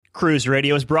Cruise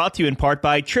Radio is brought to you in part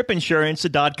by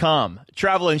TripInsurance.com.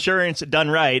 Travel insurance done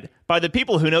right by the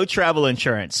people who know travel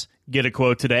insurance. Get a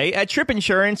quote today at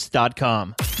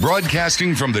TripInsurance.com.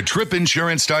 Broadcasting from the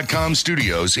TripInsurance.com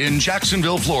studios in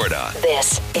Jacksonville, Florida.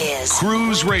 This is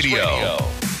Cruise Radio.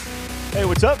 Hey,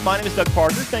 what's up? My name is Doug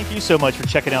Parker. Thank you so much for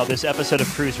checking out this episode of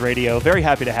Cruise Radio. Very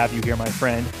happy to have you here, my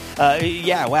friend.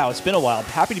 It's been a while.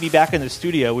 Happy to be back in the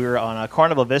studio. We were on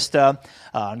Carnival Vista,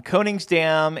 on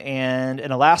Koningsdam, and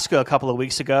in Alaska a couple of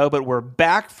weeks ago, but we're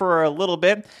back for a little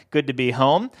bit. Good to be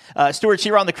home. Stuart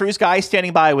Chiron, the cruise guy,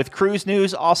 standing by with cruise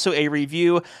news. Also a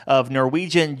review of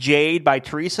Norwegian Jade by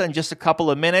Teresa in just a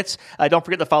couple of minutes. Don't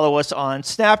forget to follow us on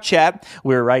Snapchat.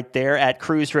 We're right there at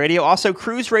Cruise Radio. Also,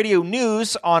 Cruise Radio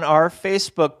News on our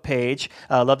Facebook page.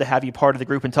 Love to have you part of the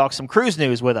group and talk some cruise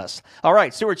news with us. All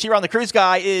right, Stuart Chiron, the cruise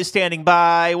guy, is standing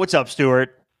by. What's up,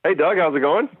 Stuart? Hey, Doug, how's it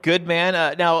going? Good, man.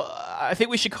 Now, I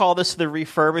think we should call this the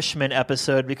refurbishment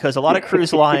episode because a lot of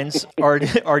cruise lines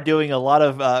are doing a lot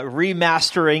of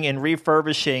remastering and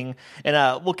refurbishing.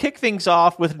 And we'll kick things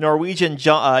off with Norwegian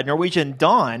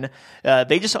Dawn.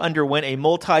 They just underwent a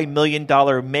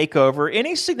multi-million-dollar makeover.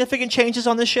 Any significant changes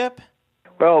on the ship?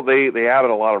 Well, they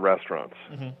added a lot of restaurants.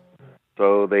 Mm-hmm.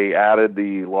 So they added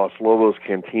the Los Lobos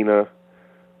Cantina,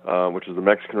 which is a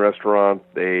Mexican restaurant.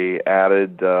 They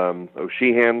added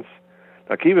O'Sheehan's.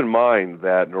 Now, keep in mind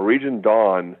that Norwegian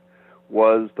Dawn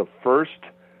was the first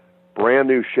brand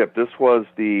new ship. This was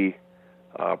the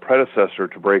predecessor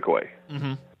to Breakaway.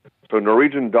 Mm-hmm. So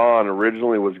Norwegian Dawn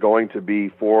originally was going to be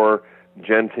for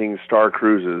Genting Star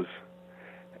Cruises,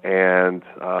 and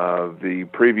the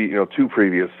two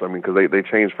previous, because they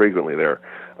change frequently there.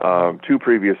 Two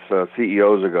previous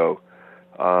CEOs ago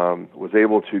was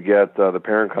able to get the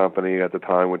parent company at the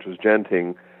time, which was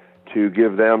Genting, to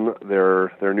give them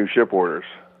their new ship orders.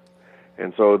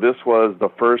 And so this was the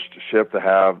first ship to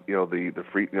have the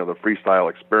freestyle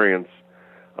experience.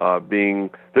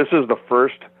 This is the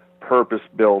first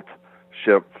purpose-built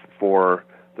ship for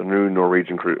the new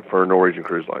Norwegian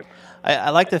Cruise Line.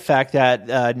 I like the fact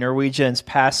that Norwegian's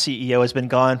past CEO has been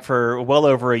gone for well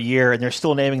over a year, and they're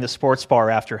still naming the sports bar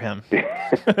after him.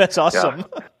 That's awesome.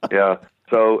 Yeah.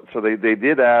 So they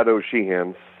did add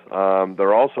O'Sheehan's.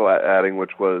 They're also adding,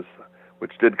 which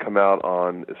did come out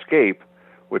on Escape,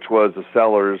 which was the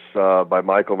Cellars by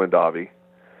Michael Mondavi.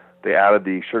 They added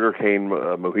the Sugarcane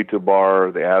Mojito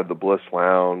Bar. They added the Bliss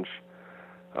Lounge.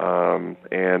 And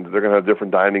they're going to have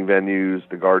different dining venues,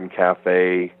 the Garden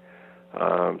Cafe.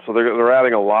 So they're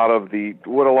adding a lot of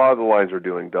what a lot of the lines are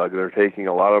doing, Doug. They're taking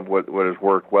a lot of what has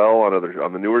worked well on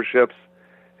the newer ships,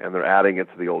 and they're adding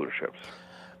it to the older ships.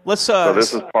 So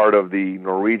this is part of the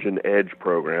Norwegian Edge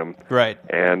program, right?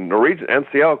 And Norwegian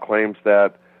NCL claims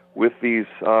that with these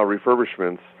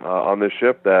refurbishments on this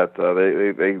ship, that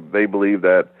they believe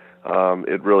that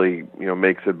it really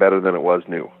makes it better than it was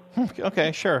new.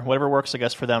 Okay, sure. Whatever works, I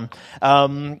guess, for them.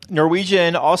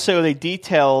 Norwegian also, they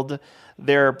detailed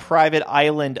their private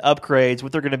island upgrades,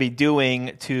 what they're going to be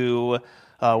doing to,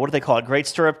 what do they call it, Great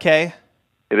Stirrup Cay?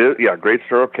 It is, yeah, Great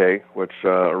Stirrup Cay, which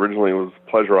originally was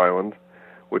Pleasure Island,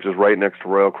 which is right next to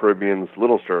Royal Caribbean's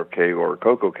Little Stirrup Cay or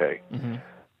Coco Cay.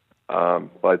 Mm-hmm.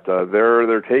 But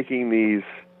they're taking these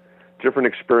different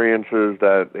experiences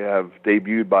that have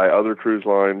debuted by other cruise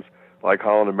lines like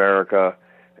Holland America,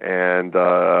 and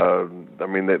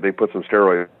they put some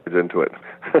steroids into it.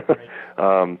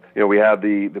 We had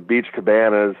the beach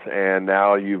cabanas, and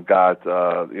now you've got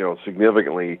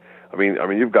significantly.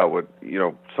 You've got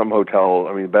some hotel.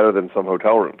 Better than some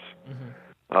hotel rooms.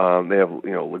 Mm-hmm. They have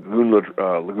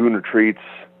lagoon retreats.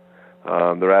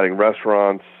 They're adding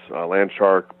restaurants,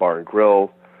 Landshark Bar and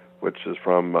Grill, which is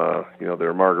from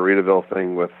their Margaritaville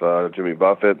thing with Jimmy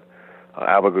Buffett,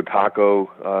 Abago Taco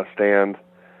stand.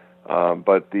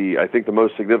 But I think the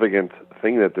most significant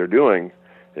thing that they're doing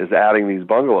is adding these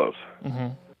bungalows.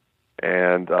 Mm-hmm.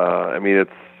 And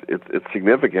it's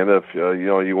significant if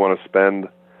you want to spend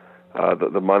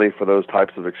the money for those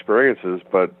types of experiences.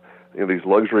 But these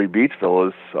luxury beach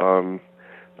villas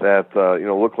that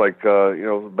look like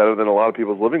better than a lot of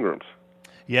people's living rooms.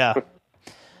 Yeah.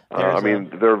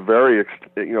 They're very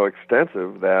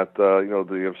extensive. That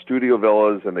they have studio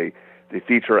villas, and they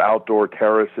feature outdoor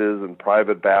terraces and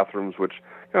private bathrooms, which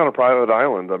on a private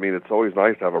island, it's always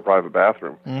nice to have a private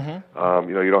bathroom. Mm-hmm.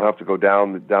 You don't have to go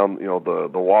down the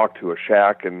walk to a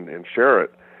shack and share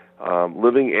it.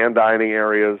 Living and dining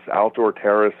areas, outdoor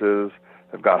terraces.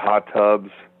 They've got hot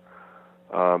tubs.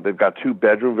 They've got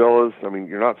 2-bedroom villas.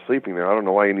 You're not sleeping there. I don't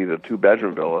know why you need a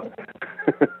 2-bedroom villa.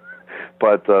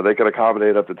 But they can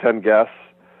accommodate up to 10 guests.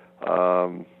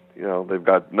 They've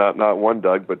got not one,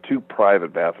 Doug, but 2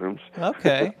 private bathrooms.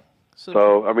 Okay.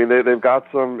 So I mean, they've got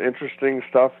some interesting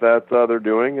stuff that they're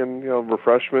doing, and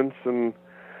refreshments, and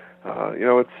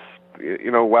it's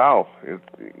wow.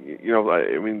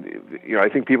 I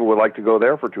think people would like to go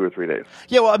there for 2 or 3 days.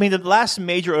 Yeah, well, I mean, the last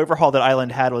major overhaul that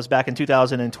Island had was back in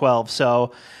 2012,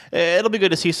 so it'll be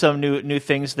good to see some new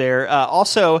things there.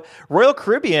 Also, Royal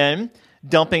Caribbean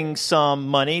dumping some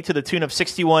money to the tune of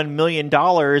 $61 million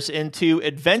into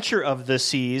Adventure of the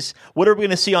Seas. What are we going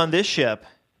to see on this ship?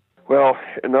 Well,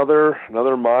 another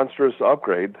monstrous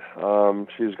upgrade.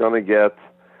 She's going to get,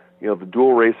 the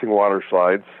dual racing water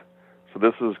slides. So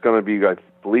this is going to be, I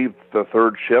believe, the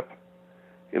third ship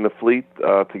in the fleet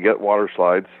to get water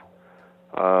slides.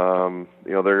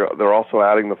 They're also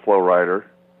adding the Flow Rider,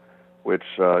 which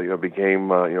became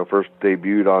first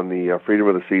debuted on the Freedom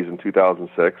of the Seas in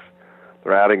 2006.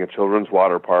 They're adding a children's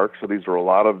water park. So these are a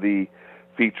lot of the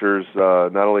features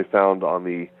not only found on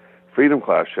the Freedom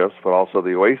class ships, but also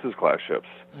the Oasis class ships.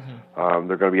 Mm-hmm.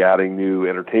 They're going to be adding new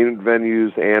entertainment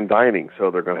venues and dining.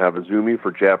 So they're going to have Izumi for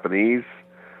Japanese,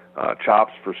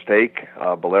 Chops for steak,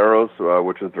 Boleros,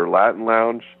 which is their Latin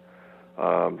lounge.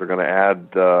 They're going to add,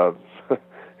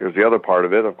 here's the other part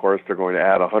of it, of course, they're going to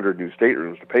add 100 new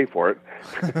staterooms to pay for it.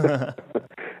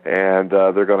 And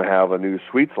they're going to have a new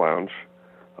suites lounge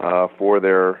for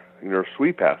their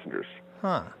suite passengers.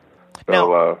 Huh.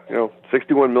 So,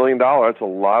 $61 million, that's a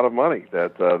lot of money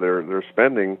that they're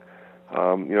spending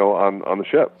on the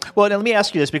ship. Well, now let me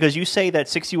ask you this, because you say that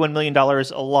 $61 million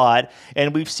is a lot,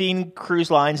 and we've seen cruise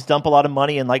lines dump a lot of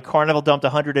money, and like Carnival dumped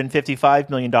 $155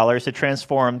 million to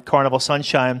transform Carnival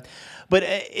Sunshine. But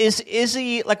is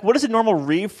he, what is a normal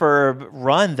refurb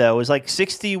run, though? Is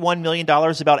 $61 million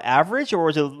about average, or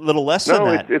is it a little less than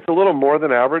that? No, it's a little more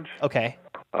than average. Okay.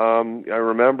 I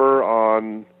remember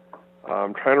I'm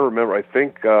trying to remember, I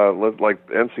think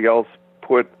NCL's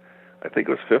put, I think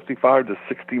it was 55 to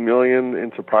 60 million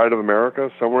into Pride of America,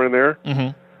 somewhere in there,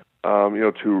 mm-hmm.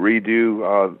 To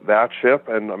redo that ship.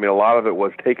 And, a lot of it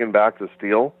was taken back to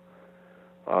steel.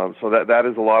 So that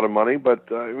is a lot of money. But,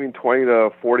 20 to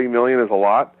 40 million is a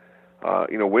lot.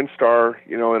 Windstar,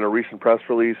 in a recent press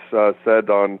release said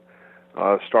on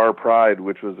Star Pride,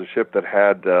 which was the ship that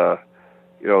had, the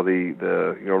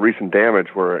recent damage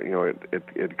where,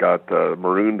 it got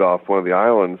marooned off one of the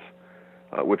islands,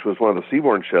 which was one of the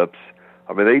Seabourn ships.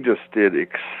 They just did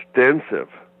extensive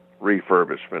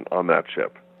refurbishment on that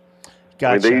ship.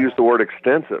 Gotcha. They used the word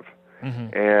extensive.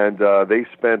 Mm-hmm. And they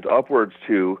spent upwards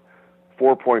to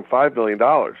 $4.5 million.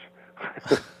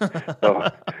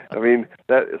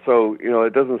 So,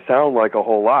 it doesn't sound like a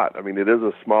whole lot. It is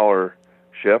a smaller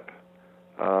ship.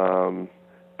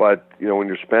 But, when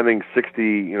you're spending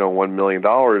 $1 million,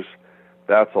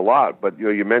 that's a lot. But,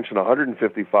 you mentioned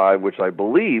 155, which I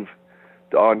believe,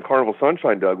 on Carnival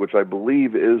Sunshine, Doug, which I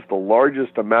believe is the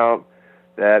largest amount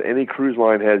that any cruise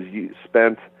line has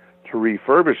spent to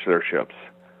refurbish their ships.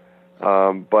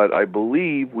 But I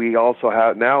believe we also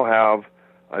now have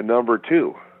a number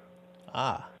 2.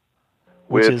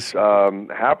 Which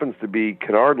happens to be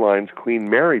Cunard Line's Queen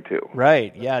Mary 2.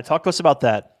 Right, yeah. Talk to us about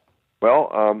that. Well,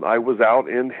 I was out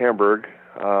in Hamburg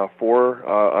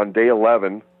on day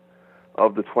 11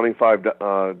 of the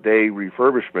 25-day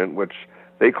refurbishment, which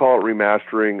they call it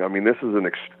remastering.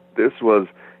 This was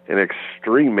an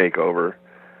extreme makeover.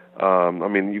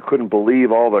 You couldn't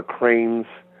believe all the cranes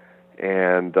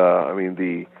and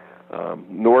the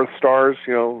North Stars,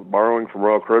 borrowing from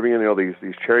Royal Caribbean,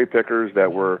 these cherry pickers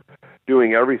that were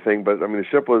doing everything. But the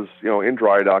ship was in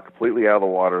dry dock, completely out of the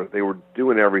water. They were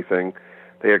doing everything.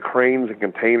 They had cranes and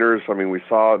containers. We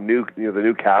saw the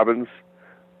new cabins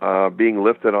being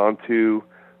lifted onto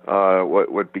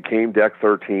what became Deck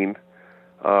 13.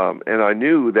 And I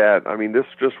knew that, this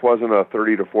just wasn't a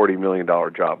 $30 to $40 million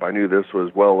job. I knew this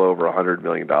was well over $100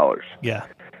 million. Yeah.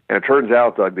 And it turns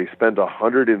out, Doug, they spent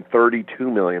 $132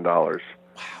 million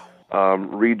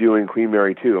redoing Queen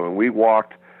Mary 2. And we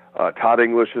walked, Todd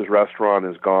English's restaurant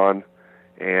is gone,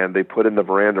 and they put in the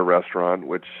Veranda restaurant,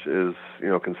 which is,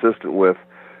 consistent with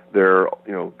their,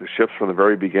 the ships from the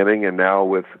very beginning, and now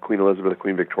with Queen Elizabeth,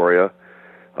 Queen Victoria.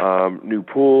 New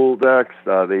pool decks.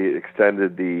 They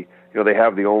extended they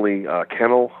have the only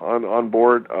kennel on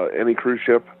board any cruise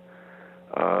ship.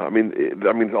 A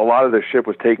lot of the ship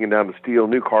was taken down to steel,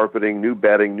 new carpeting, new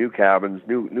bedding, new cabins,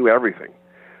 new everything.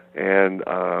 And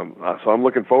so I'm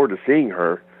looking forward to seeing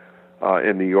her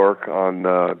in New York on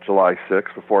July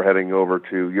 6th before heading over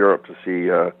to Europe to see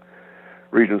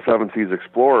Region 7 Seas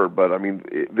Explorer. But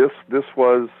this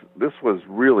was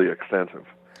really extensive.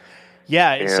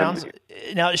 Yeah, it sounds.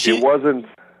 Now it wasn't.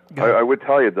 I would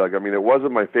tell you, Doug. It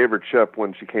wasn't my favorite ship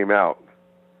when she came out,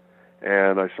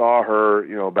 And I saw her,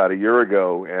 about a year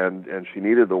ago, and she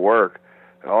needed the work.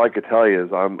 And all I could tell you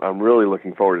is I'm really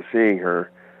looking forward to seeing her.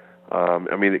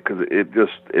 Because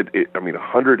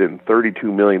 $132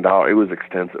 million. It was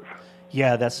extensive.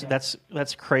 Yeah,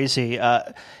 that's crazy.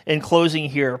 In closing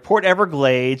here, Port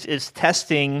Everglades is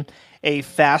testing a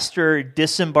faster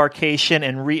disembarkation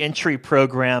and reentry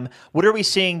program. What are we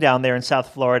seeing down there in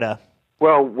South Florida?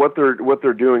 Well, what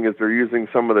they're doing is they're using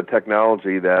some of the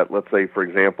technology that, let's say, for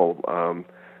example,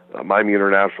 Miami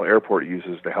International Airport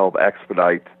uses to help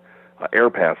expedite air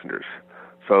passengers.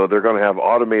 So they're going to have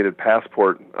automated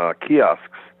passport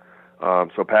kiosks,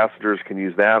 so passengers can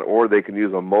use that, or they can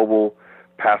use a mobile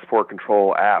passport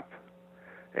control app,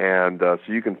 and so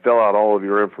you can fill out all of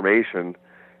your information,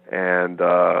 and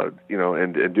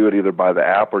and do it either by the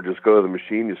app or just go to the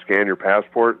machine. You scan your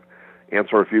passport,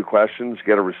 answer a few questions,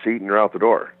 get a receipt, and you're out the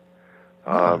door.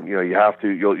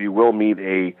 You will meet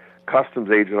a customs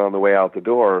agent on the way out the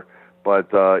door, but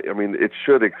it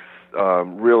should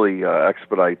really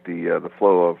expedite the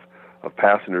flow of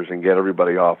passengers and get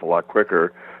everybody off a lot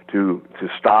quicker to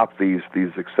stop these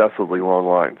excessively long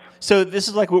lines. So this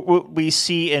is like what we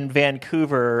see in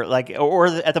Vancouver, or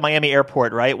at the Miami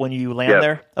airport, right? When you land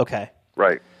there? Okay.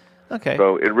 Right. Okay.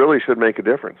 So it really should make a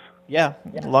difference. Yeah,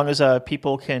 as long as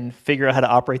people can figure out how to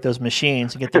operate those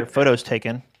machines and get their photos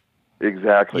taken.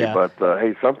 Exactly, Yeah. But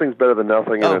hey, something's better than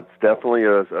nothing, and it's definitely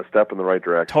a step in the right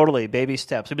direction. Totally, baby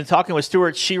steps. We've been talking with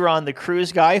Stuart Chiron, the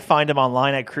Cruise Guy. Find him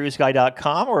online at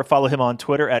cruiseguy.com or follow him on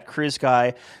Twitter at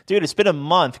cruiseguy. Dude, it's been a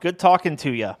month. Good talking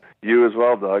to you. You as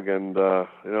well, Doug, and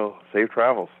safe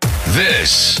travels.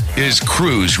 This is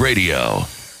Cruise Radio.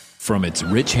 From its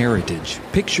rich heritage,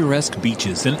 picturesque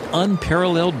beaches, and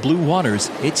unparalleled blue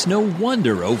waters, it's no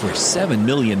wonder over 7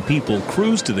 million people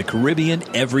cruise to the Caribbean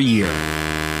every year.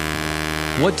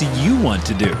 What do you want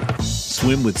to do?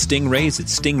 Swim with stingrays at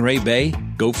Stingray Bay?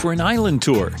 Go for an island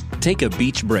tour? Take a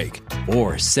beach break?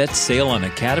 Or set sail on a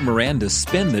catamaran to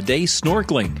spend the day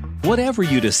snorkeling? Whatever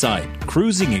you decide,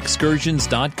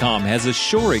 CruisingExcursions.com has a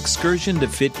shore excursion to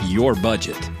fit your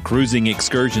budget. Cruising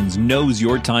Excursions knows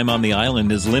your time on the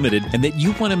island is limited and that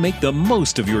you want to make the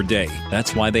most of your day.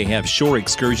 That's why they have shore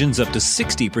excursions up to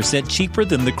 60% cheaper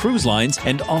than the cruise lines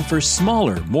and offer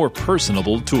smaller, more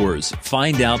personable tours.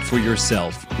 Find out for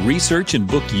yourself. Research and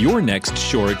book your next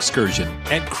shore excursion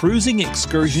at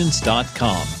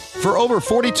CruisingExcursions.com. For over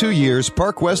 42 years,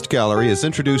 Park West Gallery has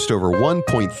introduced over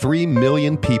 1.3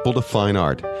 million people to fine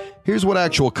art. Here's what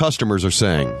actual customers are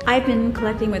saying. I've been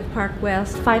collecting with Park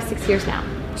West 5-6 years now.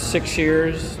 6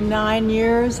 years. 9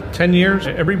 years. 10 years.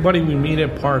 Everybody we meet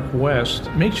at Park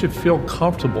West makes you feel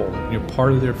comfortable. You're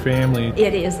part of their family.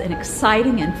 It is an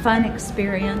exciting and fun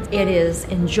experience. It is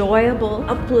enjoyable,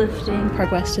 uplifting.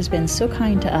 Park West has been so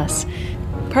kind to us.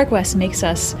 Park West makes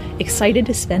us excited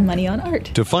to spend money on art.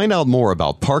 To find out more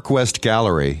about Park West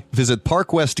Gallery, visit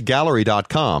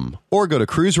parkwestgallery.com or go to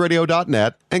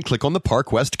cruiseradio.net and click on the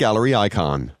Park West Gallery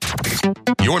icon.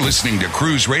 You're listening to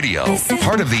Cruise Radio,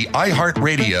 part of the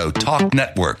iHeartRadio Talk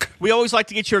Network. We always like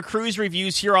to get your cruise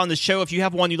reviews here on the show. If you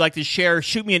have one you'd like to share,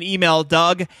 shoot me an email,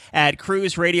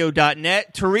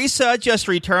 doug@cruiseradio.net. Teresa just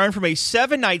returned from a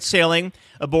 7-night sailing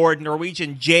aboard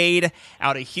Norwegian Jade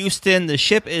out of Houston. The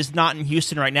ship is not in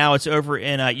Houston right now. It's over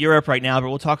in Europe right now, but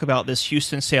we'll talk about this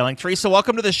Houston sailing. Teresa,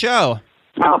 welcome to the show.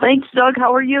 Oh, thanks, Doug.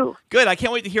 How are you? Good. I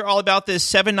can't wait to hear all about this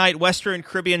 7-night Western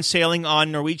Caribbean sailing on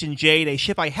Norwegian Jade, a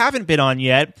ship I haven't been on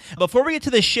yet. Before we get to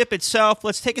the ship itself,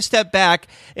 let's take a step back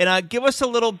and give us a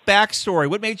little backstory.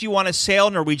 What made you want to sail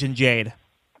Norwegian Jade?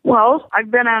 Well,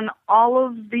 I've been on all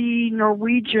of the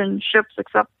Norwegian ships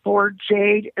except for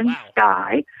Jade and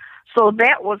Sky, so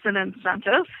that was an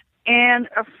incentive. And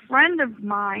a friend of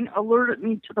mine alerted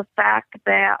me to the fact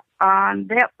that on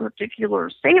that particular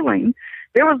sailing,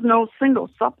 there was no single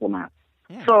supplement.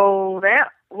 Yeah. So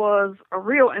that was a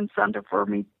real incentive for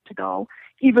me to go,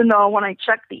 even though when I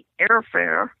checked the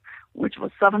airfare, which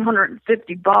was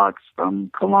 $750 from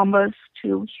Columbus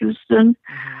to Houston,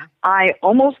 I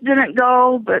almost didn't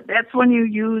go, but that's when you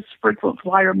use frequent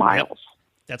flyer miles. Yep.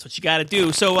 That's what you got to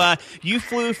do. So you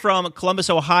flew from Columbus,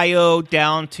 Ohio,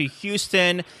 down to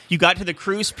Houston. You got to the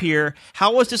cruise pier.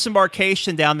 How was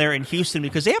disembarkation down there in Houston?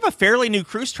 Because they have a fairly new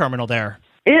cruise terminal there.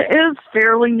 It is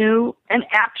fairly new, and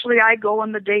actually I go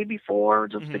on the day before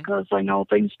just because I know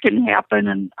things can happen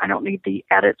and I don't need the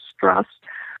added stress.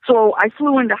 So I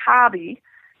flew into Hobby.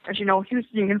 As you know,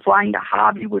 Houston, you can fly into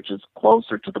Hobby, which is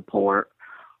closer to the port,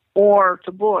 or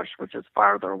to Bush, which is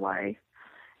farther away.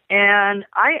 And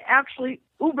I actually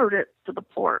Ubered it to the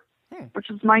port,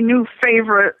 which is my new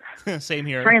favorite Same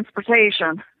here.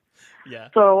 transportation. Yeah.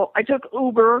 So I took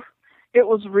Uber, It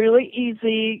was really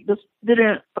easy. This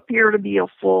didn't appear to be a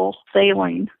full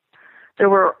sailing. There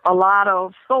were a lot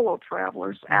of solo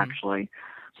travelers, actually.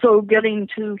 So getting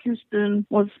to Houston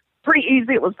was pretty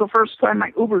easy. It was the first time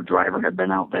my Uber driver had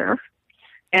been out there.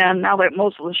 And now that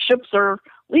most of the ships are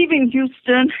leaving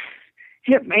Houston,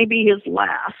 it may be his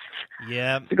last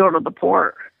to go to the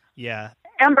port. Yeah.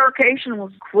 Embarkation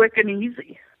was quick and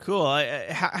easy. Cool.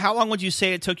 How long would you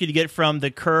say it took you to get from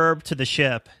the curb to the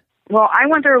ship? Well, I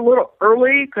went there a little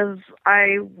early because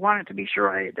I wanted to be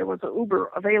sure there was an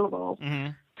Uber available.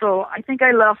 Mm-hmm. So I think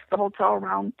I left the hotel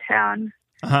around 10.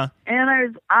 Uh-huh. And I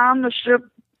was on the ship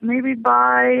maybe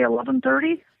by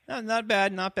 11:30. Not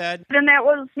bad, not bad. And that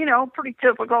was, pretty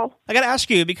typical. I got to ask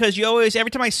you, because you always, every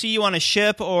time I see you on a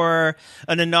ship or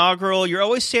an inaugural, you're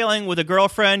always sailing with a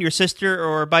girlfriend, your sister,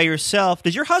 or by yourself.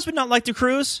 Does your husband not like to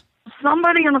cruise?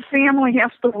 Somebody in the family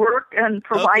has to work and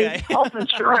provide health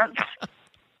insurance.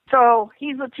 So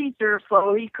he's a teacher,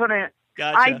 so he couldn't.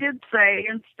 Gotcha. I did say,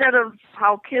 instead of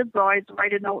how kids always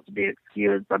write a note to be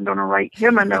excused, I'm going to write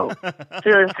him a note to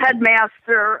his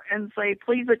headmaster and say,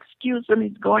 please excuse him.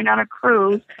 He's going on a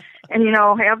cruise. And,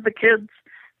 have the kids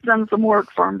send some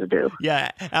work for him to do.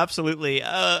 Yeah, absolutely.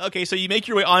 Okay, so you make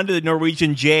your way onto the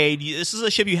Norwegian Jade. This is a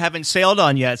ship you haven't sailed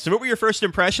on yet. So what were your first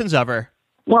impressions of her?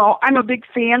 Well, I'm a big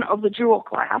fan of the Jewel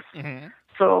class. Mm-hmm.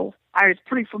 So I was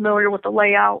pretty familiar with the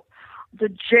layout. The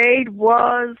Jade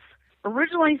was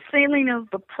originally sailing as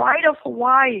the Pride of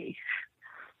Hawaii.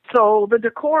 So the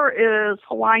decor is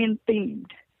Hawaiian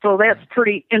themed. So that's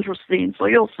pretty interesting. So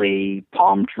you'll see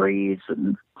palm trees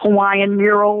and Hawaiian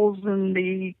murals in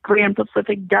the Grand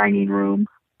Pacific dining room,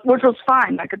 which was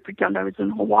fine. I could pretend I was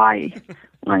in Hawaii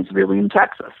when I was really in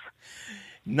Texas.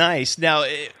 Nice. Now,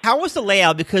 how was the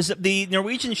layout? Because the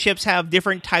Norwegian ships have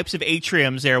different types of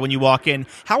atriums there when you walk in.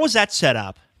 How was that set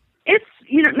up? It's,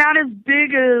 not as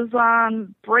big as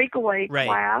on Breakaway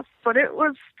class, but it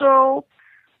was still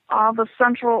the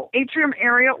central atrium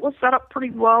area. It was set up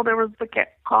pretty well. There was the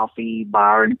coffee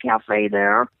bar and cafe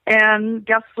there, and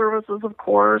guest services, of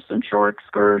course, and shore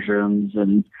excursions,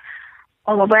 and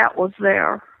all of that was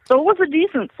there. So it was a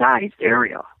decent-sized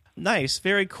area. Nice.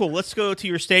 Very cool. Let's go to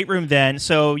your stateroom then.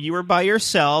 So you were by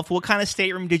yourself. What kind of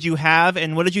stateroom did you have,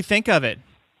 and what did you think of it?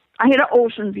 I had an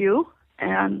ocean view,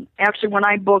 and actually when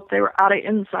I booked, they were out of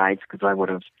insides because I would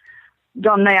have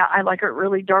done that. I like it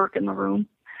really dark in the room.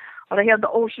 But I had the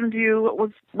ocean view. It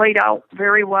was laid out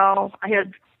very well. I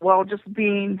had, just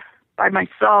being by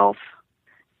myself,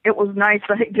 it was nice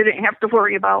that I didn't have to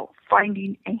worry about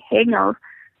finding a hanger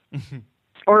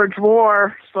or a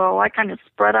drawer. So I kind of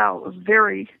spread out. It was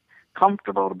very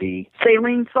comfortable to be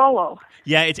sailing solo.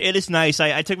 Yeah, it is nice.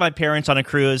 I took my parents on a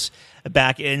cruise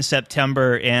back in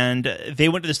September, and they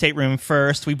went to the stateroom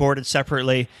first. We boarded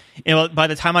separately. And by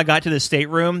the time I got to the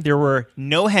stateroom, there were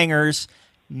no hangers,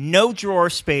 no drawer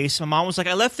space. My mom was like,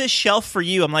 I left this shelf for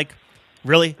you. I'm like,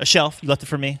 really? A shelf? You left it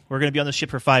for me? We're going to be on the ship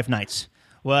for 5 nights.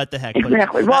 What the heck?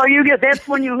 Exactly. Well, that's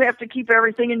when you have to keep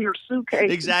everything in your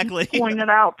suitcase. Exactly. Pulling it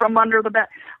out from under the bed.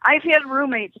 I've had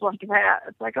roommates like that.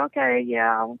 It's like, okay,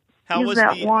 yeah, use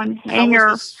that one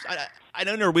hanger. I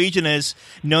know Norwegian is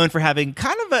known for having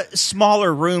kind of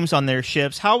smaller rooms on their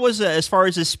ships. How was as far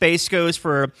as the space goes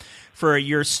for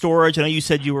your storage? I know you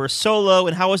said you were solo,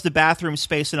 and how was the bathroom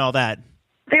space and all that?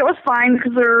 It was fine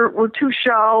because there were 2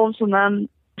 shelves and then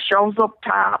shelves up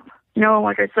top.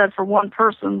 Like I said, for one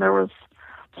person, there was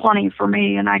plenty for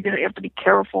me, and I didn't have to be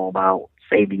careful about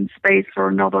saving space for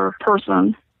another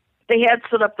person. They had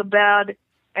set up the bed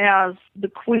as the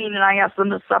queen, and I asked them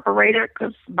to separate it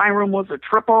because my room was a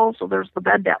triple, so there's the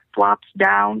bed that flops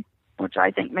down, which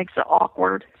I think makes it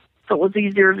awkward. So it was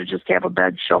easier to just have a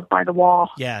bed shelved by the wall.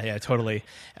 Yeah, totally.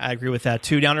 I agree with that,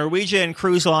 too. Now, Norwegian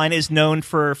Cruise Line is known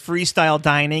for freestyle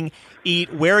dining.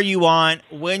 Eat where you want,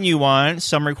 when you want.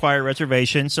 Some require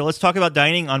reservations. So let's talk about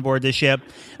dining on board the ship.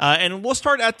 And we'll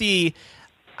start at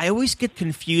I always get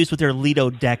confused what their Lido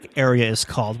deck area is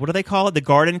called. What do they call it? The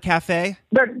Garden Cafe?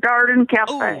 The Garden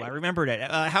Cafe. Oh, I remembered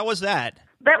it. How was that?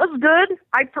 That was good.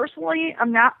 I personally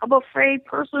am not a buffet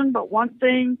person, but one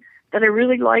thing that I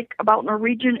really like about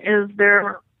Norwegian is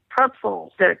their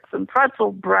pretzel sticks and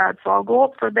pretzel bread, so I'll go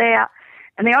up for that.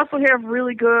 And they also have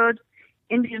really good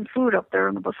Indian food up there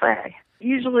in the buffet.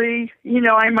 Usually,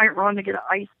 I might run to get an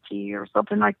iced tea or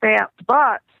something like that,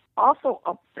 but also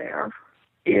up there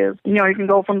is, you can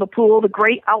go from the pool, the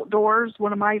great outdoors,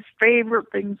 one of my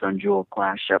favorite things on Jewel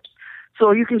class ships.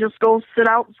 So you can just go sit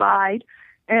outside,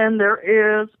 and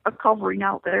there is a covering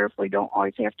out there, so you don't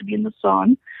always have to be in the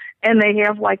sun. And they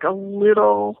have like a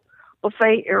little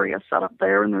buffet area set up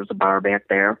there, and there's a bar back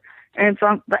there. And it's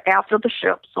on the aft of the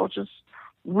ship, so it's just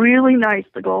really nice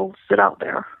to go sit out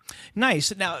there.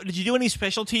 Nice. Now, did you do any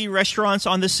specialty restaurants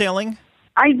on this sailing?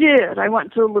 I did. I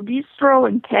went to Le Bistro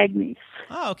and Cagney's.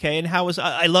 Oh, okay. And how was?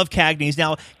 I love Cagney's.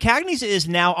 Now, Cagney's is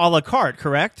now a la carte,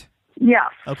 correct?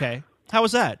 Yes. Okay. How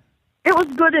was that? It was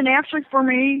good, and actually for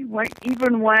me,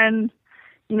 even when,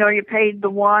 you paid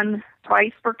the one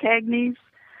price for Cagney's,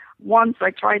 once I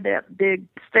tried that big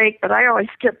steak, but I always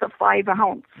get the 5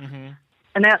 ounce,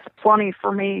 and that's plenty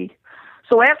for me.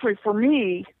 So actually for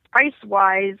me,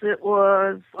 price-wise, it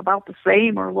was about the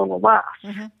same or a little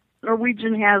less.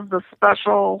 Norwegian has the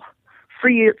special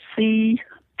free at sea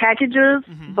packages,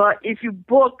 but if you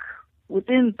book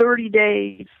within 30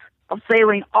 days of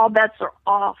sailing, all bets are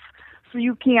off. So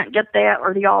you can't get that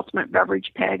or the ultimate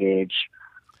beverage package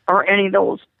or any of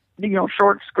those,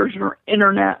 short excursion or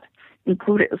internet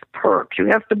included as perks. You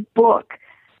have to book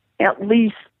at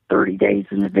least 30 days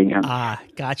in advance. Ah,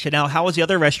 gotcha. Now, how was the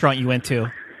other restaurant you went to?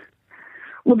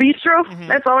 Le Bistro,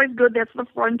 that's always good. That's the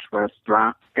French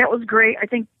restaurant. That was great. I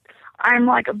think I'm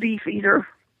like a beef eater.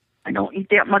 I don't eat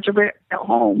that much of it at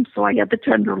home, so I had the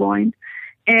tenderloin.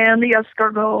 And the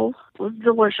escargot was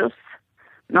delicious.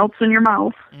 Melts in your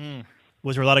mouth.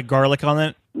 Was there a lot of garlic on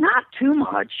it? Not too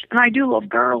much. And I do love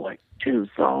garlic, too,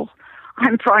 so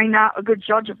I'm probably not a good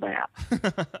judge of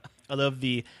that. I love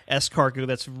the escargot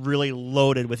that's really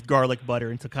loaded with garlic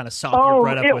butter and to kind of sop your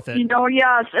bread up with it.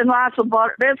 Yes, and lots of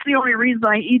butter. That's the only reason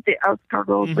I eat the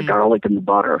escargot, the garlic and the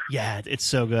butter. Yeah, it's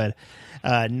so good.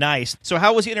 Nice. So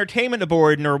how was the entertainment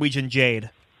aboard Norwegian Jade?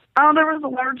 There was a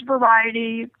large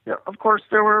variety. Of course,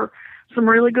 there were some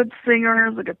really good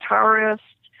singers, a guitarist.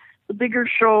 The bigger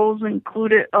shows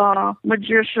included a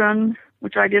magician,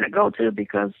 which I didn't go to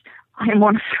because I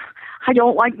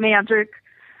don't like magic.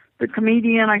 The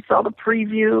comedian, I saw the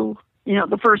preview,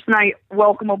 the first night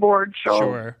welcome aboard show.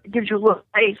 Sure. It gives you a little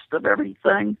taste of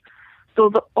everything. So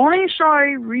the only show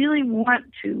I really went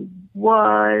to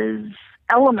was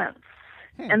Elements.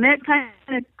 And that kind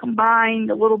of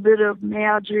combined a little bit of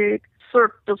magic,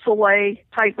 Cirque du Soleil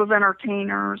type of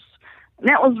entertainers. And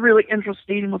that was really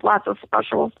interesting with lots of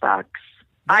special effects.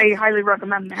 I highly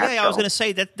recommend that. Yeah, I was going to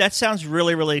say that sounds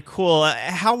really, really cool.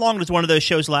 How long does one of those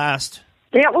shows last?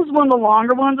 That was one of the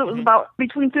longer ones. It was about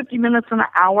between 50 minutes and an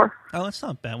hour. Oh, that's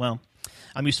not bad. Well,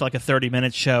 I'm used to like a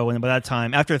 30-minute show, and by that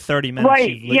time, after 30 minutes,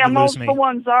 you most lose me. of the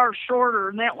ones are shorter,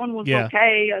 and that one was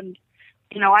okay. And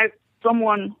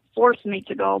someone forced me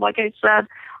to go. Like I said,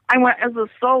 I went as a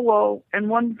solo, and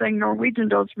one thing Norwegian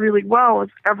does really well is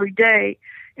every day,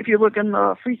 if you look in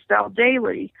the Freestyle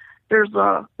Daily, there's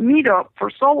a meetup for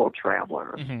solo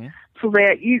travelers, so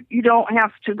that you don't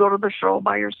have to go to the show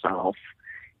by yourself.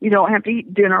 You don't have to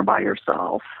eat dinner by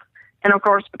yourself. And, of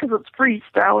course, because it's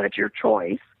freestyle, it's your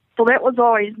choice. So that was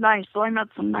always nice. So I met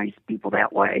some nice people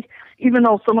that way, even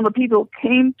though some of the people who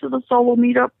came to the solo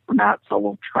meetup were not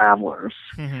solo travelers,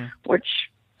 which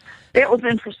that was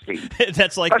interesting.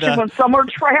 That's like especially when some are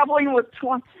traveling with,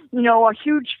 a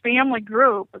huge family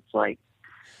group. It's like,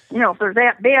 if they're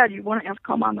that bad, you wouldn't have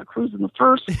come on the cruise in the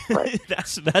first place.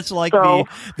 that's like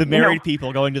the married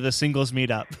people going to the singles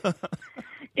meetup.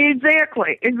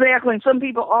 Exactly. And some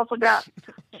people also got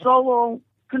solo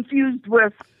confused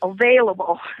with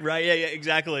available. Right, yeah,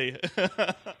 exactly.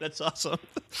 That's awesome.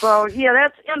 So,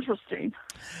 that's interesting.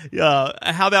 Yeah.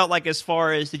 How about, as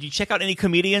far as, did you check out any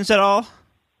comedians at all?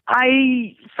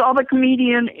 I saw the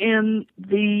comedian in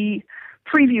the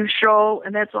preview show,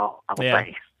 and that's all I'll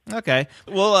say. Okay.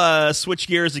 We'll switch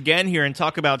gears again here and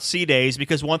talk about sea days,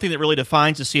 because one thing that really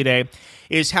defines a sea day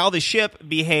is how the ship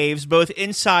behaves both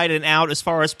inside and out as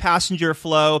far as passenger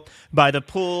flow by the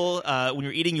pool, when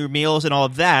you're eating your meals and all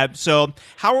of that. So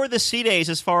how are the sea days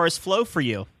as far as flow for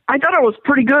you? I thought it was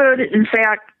pretty good. In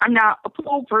fact, I'm not a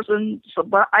pool person,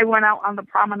 but I went out on the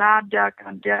promenade deck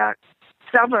on deck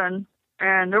 7,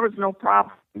 and there was no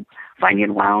problem finding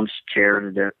a lounge chair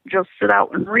to just sit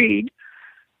out and read.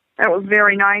 That was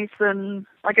very nice, and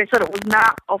like I said, it was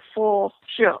not a full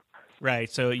ship.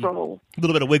 Right, so a little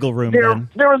bit of wiggle room then.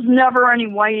 There was never any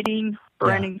waiting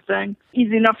or anything.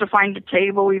 Easy enough to find a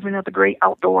table, even at the great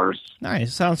outdoors.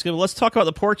 Nice, sounds good. Well, let's talk about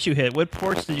the ports you hit. What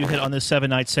ports did you hit on this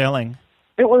 7-night sailing?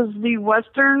 It was the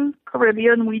Western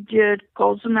Caribbean. We did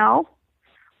Cozumel,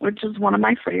 which is one of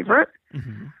my favorite.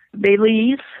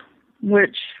 Belize,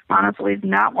 which honestly is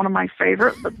not one of my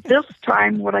favorite, but this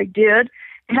time what I did,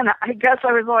 and I guess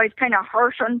I was always kind of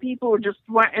harsh on people who just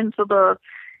went into the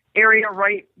area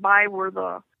right by where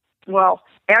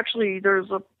actually there's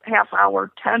a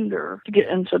half-hour tender to get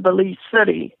into Belize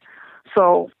City.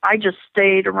 So I just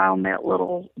stayed around that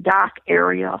little dock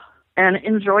area and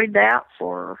enjoyed that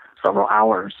for several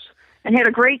hours. and had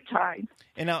a great time.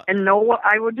 And know what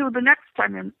I would do the next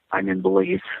time I'm in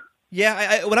Belize.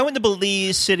 Yeah, when I went to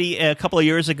Belize City a couple of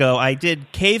years ago, I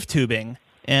did cave tubing.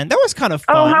 And that was kind of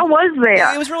fun. Oh, how was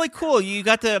that? It was really cool. You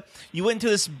went into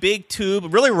this big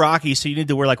tube, really rocky, so you need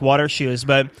to wear like water shoes,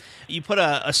 but you put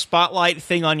a spotlight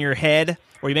thing on your head,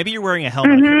 or maybe you're wearing a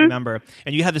helmet, I can't remember,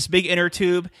 and you have this big inner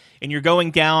tube, and you're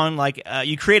going down, like,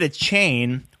 you create a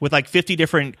chain with like 50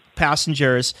 different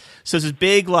passengers, so it's this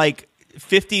big, like,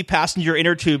 50-passenger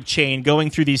inner tube chain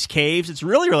going through these caves. It's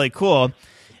really, really cool,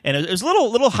 and it was a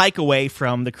little hike away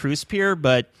from the cruise pier,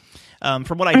 but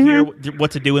from what I hear,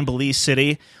 what to do in Belize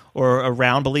City or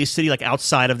around Belize City, like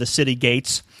outside of the city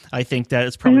gates, I think that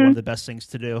it's probably one of the best things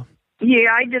to do.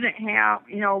 Yeah, I didn't have,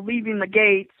 leaving the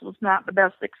gates was not the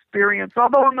best experience.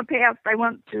 Although in the past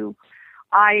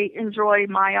I enjoy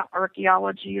Maya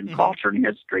archaeology and culture and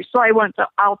history. So I went to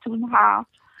Altoon Ha,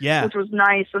 which was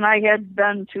nice. And I had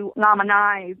been to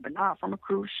Namanai, but not from a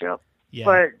cruise ship. Yeah.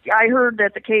 But I heard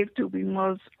that the cave tubing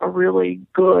was a really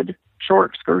good shore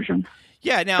excursion.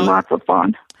 Yeah, now lots of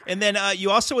fun. And then you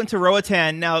also went to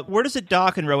Roatan. Now, where does it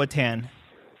dock in Roatan?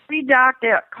 We docked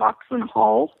at Coxon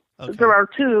Hull. Okay. There are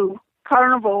two.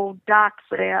 Carnival docks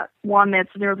at one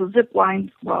that's near the zip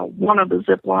line. Well, one of the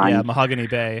zip lines. Yeah, Mahogany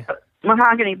Bay.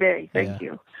 Mahogany Bay. Thank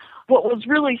you. What was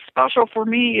really special for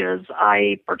me is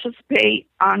I participate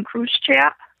on Cruise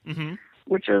Chat,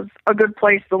 which is a good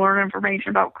place to learn information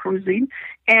about cruising.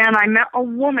 And I met a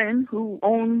woman who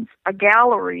owns a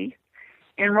gallery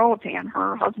in Roatan.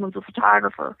 Her husband's a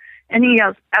photographer, and he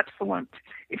has excellent.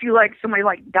 If you like somebody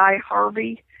like Guy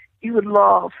Harvey, you would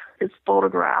love his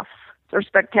photographs. They're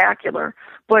spectacular.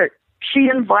 But she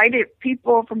invited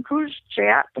people from Cruise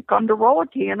Chat to come to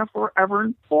Roatan if we're ever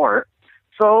in port.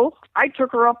 So I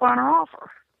took her up on her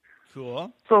offer.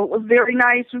 Cool. So it was very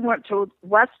nice. We went to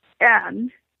West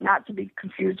End, not to be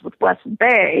confused with West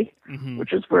Bay,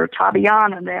 which is where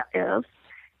Tabiana and that is.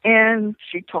 And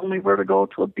she told me where to go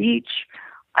to a beach.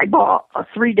 I bought a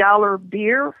 $3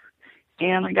 beer,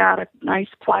 and I got a nice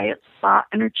quiet spot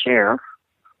in a chair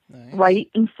right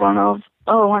in front of,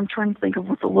 I'm trying to think of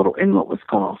what the little inlet was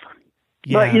called.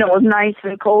 Yeah. But, it was nice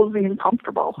and cozy and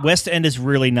comfortable. West End is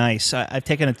really nice. I've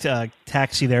taken a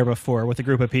taxi there before with a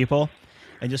group of people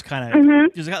and just kind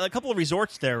of, there's a couple of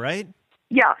resorts there, right?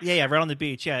 Yeah. Yeah, right on the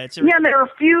beach. Yeah, there are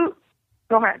a few.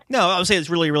 Go ahead. No, I would say it's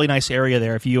really, really nice area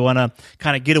there. If you want to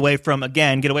kind of get away from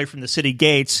the city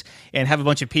gates and have a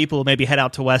bunch of people, maybe head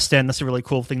out to West End. That's a really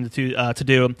cool thing to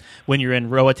do when you're in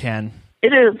Roatan.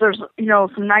 It is. There's,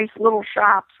 some nice little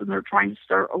shops, and they're trying to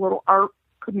start a little art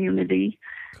community.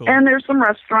 Cool. And there's some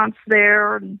restaurants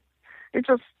there, and it's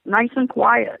just nice and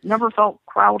quiet. Never felt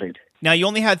crowded. Now, you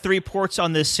only had 3 ports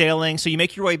on this sailing, so you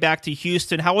make your way back to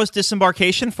Houston. How was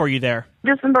disembarkation for you there?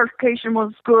 Disembarkation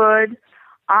was good.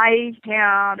 I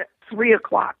had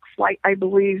 3:00 flight, I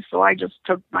believe, so I just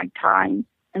took my time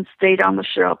and stayed on the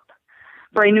ship.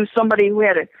 But I knew somebody who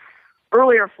had an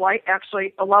earlier flight,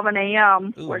 actually 11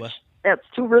 a.m., which that's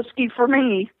too risky for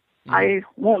me. I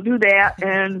won't do that.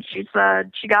 And she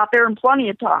said she got there in plenty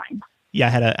of time. Yeah,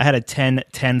 I had a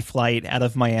 10:10 flight out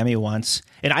of Miami once,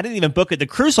 and I didn't even book it. The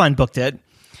cruise line booked it,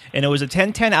 and it was a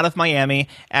 10:10 out of Miami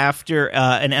after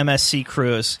an MSC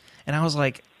cruise. And I was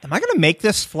like, am I going to make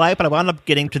this flight? But I wound up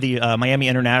getting to the Miami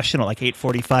International like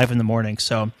 8:45 in the morning.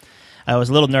 So I was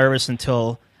a little nervous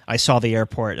until I saw the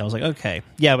airport. I was like, okay.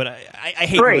 Yeah, but I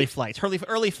hate early flights.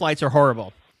 Early flights are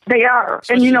horrible. They are.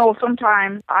 Especially, and,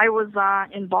 sometimes I was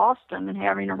in Boston and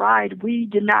having a ride. We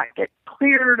did not get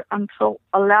cleared until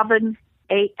 11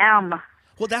 a.m.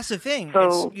 Well, that's the thing.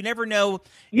 So you never know.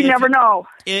 You never know.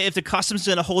 If the customs is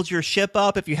going to hold your ship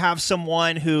up, if you have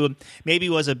someone who maybe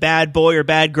was a bad boy or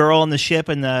bad girl on the ship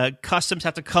and the customs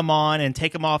have to come on and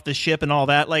take them off the ship and all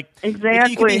that.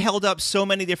 Exactly. You can be held up so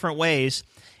many different ways.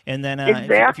 And then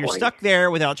if you're stuck there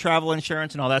without travel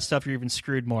insurance and all that stuff, you're even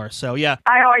screwed more. So, yeah.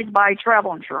 I always buy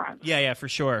travel insurance. Yeah, for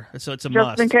sure. So it's a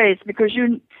must. Just in case, because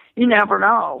you never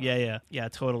know. Yeah,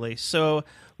 totally. So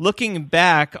looking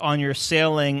back on your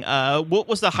sailing, what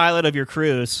was the highlight of your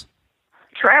cruise?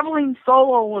 Traveling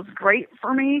solo was great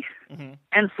for me,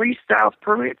 and freestyle's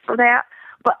perfect for that.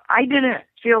 But I didn't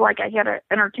feel like I had to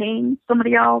entertain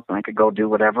somebody else and I could go do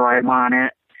whatever I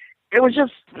wanted. It was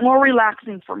just more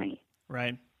relaxing for me.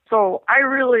 Right. So I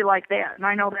really like that. And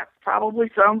I know that probably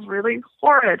sounds really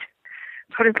horrid,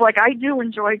 but it's like I do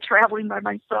enjoy traveling by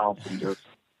myself and just,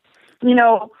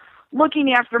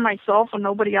 looking after myself and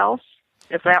nobody else,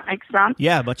 if that makes sense.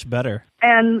 Yeah, much better.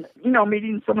 And,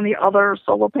 meeting some of the other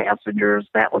solo passengers,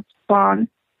 that was fun.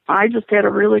 I just had a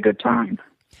really good time.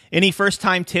 Any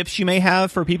first-time tips you may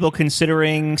have for people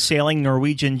considering sailing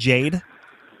Norwegian Jade?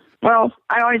 Well,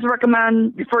 I always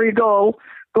recommend before you go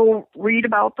read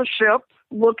about the ship,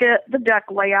 look at the deck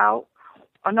layout.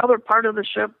 Another part of the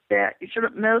ship that you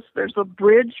shouldn't miss, there's a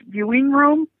bridge viewing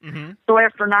room. Mm-hmm. So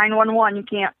after 911, you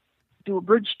can't do a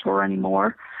bridge tour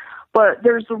anymore. But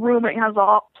there's a room that has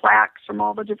all plaques from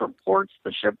all the different ports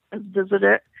the ship has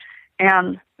visited.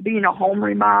 And being a home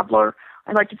remodeler,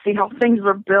 I like to see how things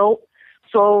are built.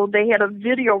 So they had a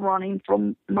video running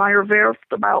from Meyer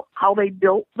Werft about how they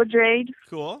built the Jade.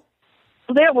 Cool.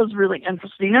 So that was really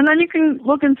interesting. And then you can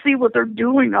look and see what they're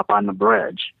doing up on the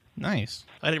bridge. Nice.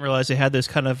 I didn't realize they had those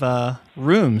kind of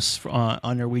rooms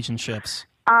on Norwegian ships.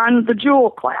 On the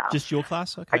Jewel class. Just Jewel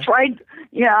class? Okay.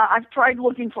 I've tried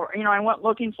looking for, I went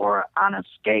looking for it on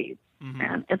Escape,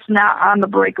 and it's not on the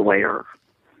Breakaway or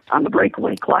on the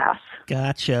Breakaway class.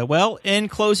 Gotcha. Well, in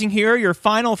closing here, your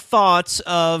final thoughts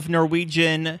of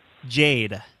Norwegian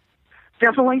Jade.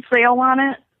 Definitely sail on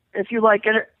it. If you like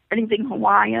anything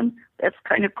Hawaiian, that's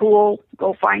kind of cool.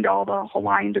 Go find all the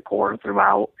Hawaiian decor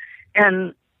throughout.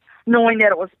 And knowing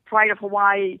that it was Pride of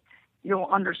Hawaii, you'll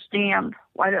understand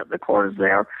why the decor is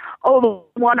there. Oh, the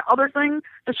one other thing,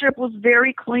 the ship was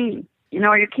very clean.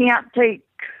 You can't take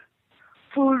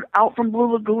food out from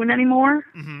Blue Lagoon anymore.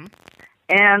 Mm-hmm.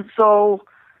 And so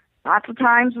lots of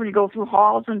times when you go through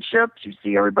halls and ships, you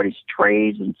see everybody's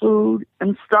trays and food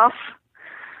and stuff.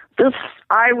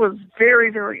 I was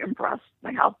very, very impressed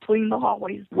by how clean the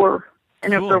hallways were.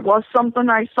 And Cool. If there was something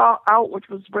I saw out, which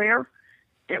was rare,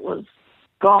 it was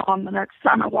gone the next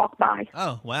time I walked by.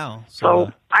 Oh, wow.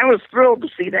 So I was thrilled to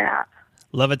see that.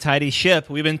 Love a tidy ship.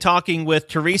 We've been talking with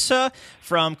Teresa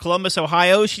from Columbus,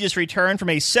 Ohio. She just returned from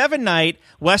a 7-night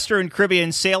Western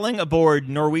Caribbean sailing aboard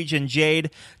Norwegian Jade.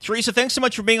 Teresa, thanks so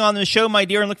much for being on the show, my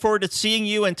dear, and look forward to seeing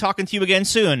you and talking to you again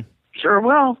soon. Sure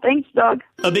will. Thanks, Doug.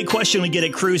 A big question we get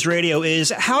at Cruise Radio is,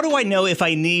 how do I know if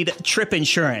I need trip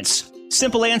insurance?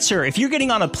 Simple answer. If you're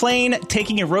getting on a plane,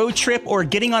 taking a road trip, or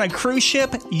getting on a cruise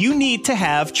ship, you need to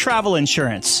have travel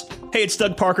insurance. Hey, it's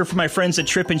Doug Parker from my friends at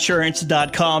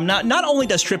tripinsurance.com. Not only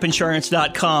does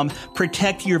tripinsurance.com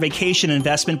protect your vacation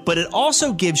investment, but it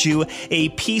also gives you a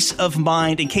peace of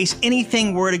mind in case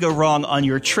anything were to go wrong on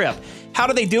your trip. How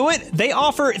do they do it? They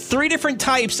offer 3 different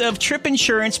types of trip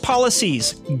insurance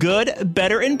policies. Good,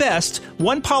 better, and best.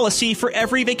 One policy for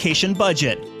every vacation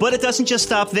budget. But it doesn't just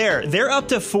stop there. They're up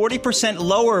to 40%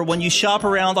 lower when you shop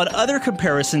around on other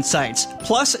comparison sites.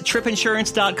 Plus,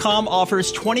 tripinsurance.com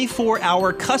offers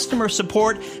 24-hour customer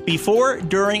support before,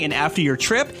 during, and after your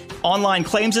trip, online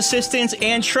claims assistance,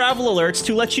 and travel alerts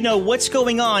to let you know what's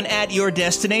going on at your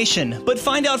destination. But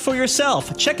find out for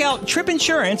yourself. Check out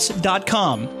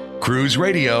tripinsurance.com. Cruise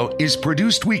Radio is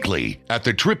produced weekly at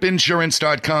the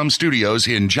TripInsurance.com studios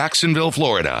in Jacksonville,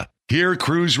 Florida. Hear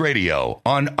Cruise Radio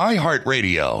on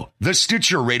iHeartRadio, the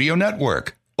Stitcher Radio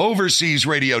Network, Overseas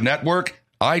Radio Network,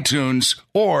 iTunes,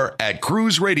 or at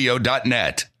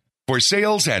cruiseradio.net. For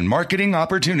sales and marketing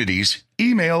opportunities,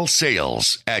 email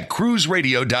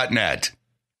sales@cruiseradio.net.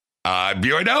 I'm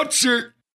your announcer,